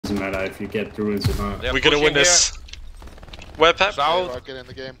doesn't matter if you get the ruins or not. We're gonna win this. Where, Pep? South. Get in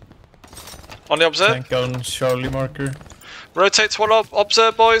the game. On the observe. Tank on Charlie marker. Rotate to one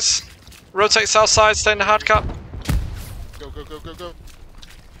observe, boys. Rotate south side, stay in the hard cap. Go, go, go, go, go.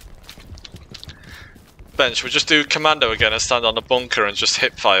 Bench, we just do commando again and stand on the bunker and just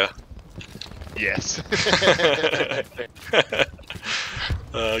hip fire. Yes.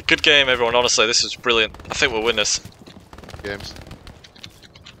 Good game, everyone. Honestly, this is brilliant. I think we'll win this. Games.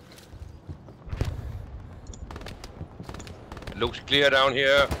 Looks clear down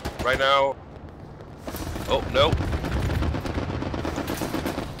here right now. Oh no.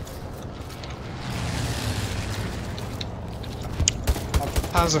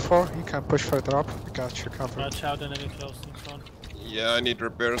 Panzer 4, you can push further up. I got your cover. Watch out, enemy close in front. Yeah, I need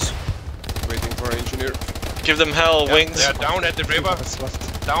repairs. Waiting for engineer. Give them hell, Yeah, wings. they're down at the river. That's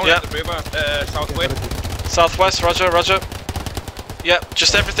left. Down Yeah. at the river. Southwest. Southwest, roger, roger. Yep,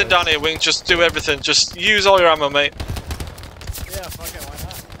 just everything down here, wing. Just do everything. Just use all your ammo, mate. Yeah, fuck it, why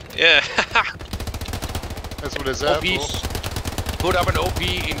not? Yeah. That's what it's there OPs. Put up an OP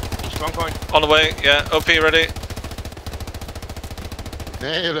in strong point. On the way, yeah. OP ready.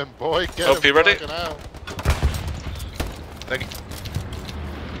 Nail him, boy. Get OP him ready? fucking out. Thank you.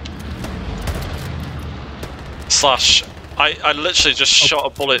 Slash. I literally just shot a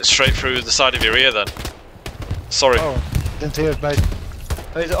bullet straight through the side of your ear then. Sorry. Oh, didn't hear it, mate.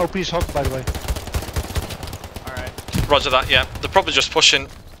 Hey, the OP is hot, by the way. Alright. Roger that, yeah. They're probably just pushing.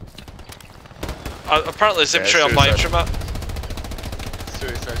 Apparently there's infantry on my entry map.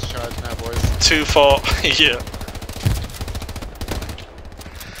 Suicide charge now, boys. 2-4, yeah.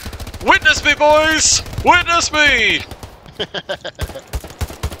 Witness me, boys! Witness me!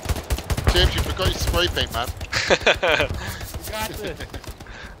 James, you forgot your spray paint, man. You got this.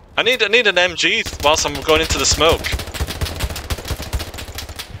 I need an MG whilst I'm going into the smoke.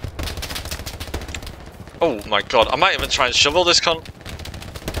 Oh my god, I might even try and shovel this con.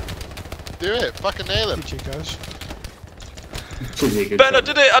 Do it. Fucking nail him. GG, guys. Ben, I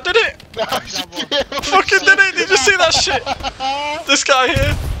did it! I did it! No, you did. Fucking did it! Did you see that shit? This guy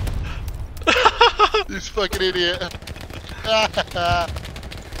here. This fucking idiot. Good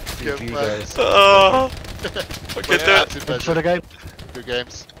GG, man. guys. Oh. Okay, do it. Thanks for the game. Good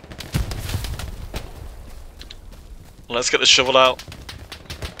games. Let's get the shovel out.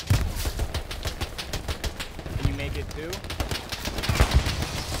 Can you make it too?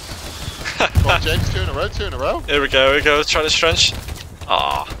 Come on, James, 2 in a row, 2 in a row. Here we go, Let's try this trench.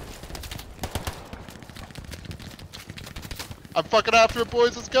 Ah. I'm fucking after it,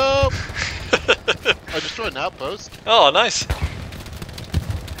 boys, let's go! I destroyed an outpost. Oh, nice.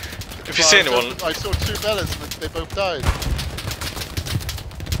 If you see anyone, I saw 2 melons and they both died.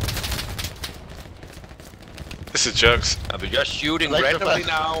 this is jokes. We're just shooting Like the randomly best.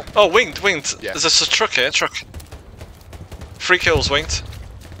 now. Oh, winged. Yeah. There's a truck here, truck. 3 kills, winged.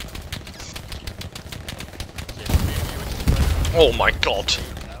 Oh my god.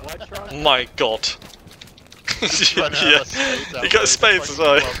 My god. Yeah, you got spades as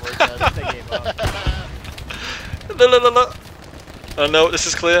well. No. Oh no, this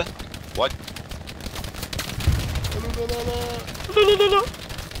is clear. What? No.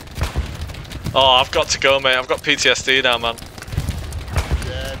 Oh, I've got to go, mate. I've got PTSD now, man.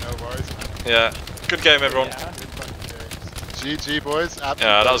 Yeah, no worries, man. Yeah. Good game, everyone. Yeah. GG, boys. Absolute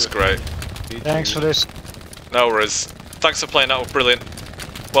Yeah, that was pleasure. great. Thanks for this. No worries. Thanks for playing. That was brilliant.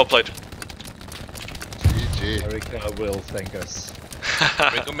 Well played. GG. Erica will thank us.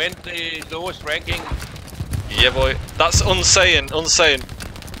 Recommend the lowest ranking. Yeah, boy. That's unsaying.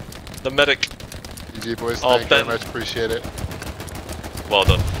 The medic. GG, boys. Oh, Thank you very Ben. much. Appreciate it. Well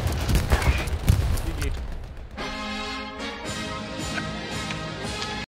done.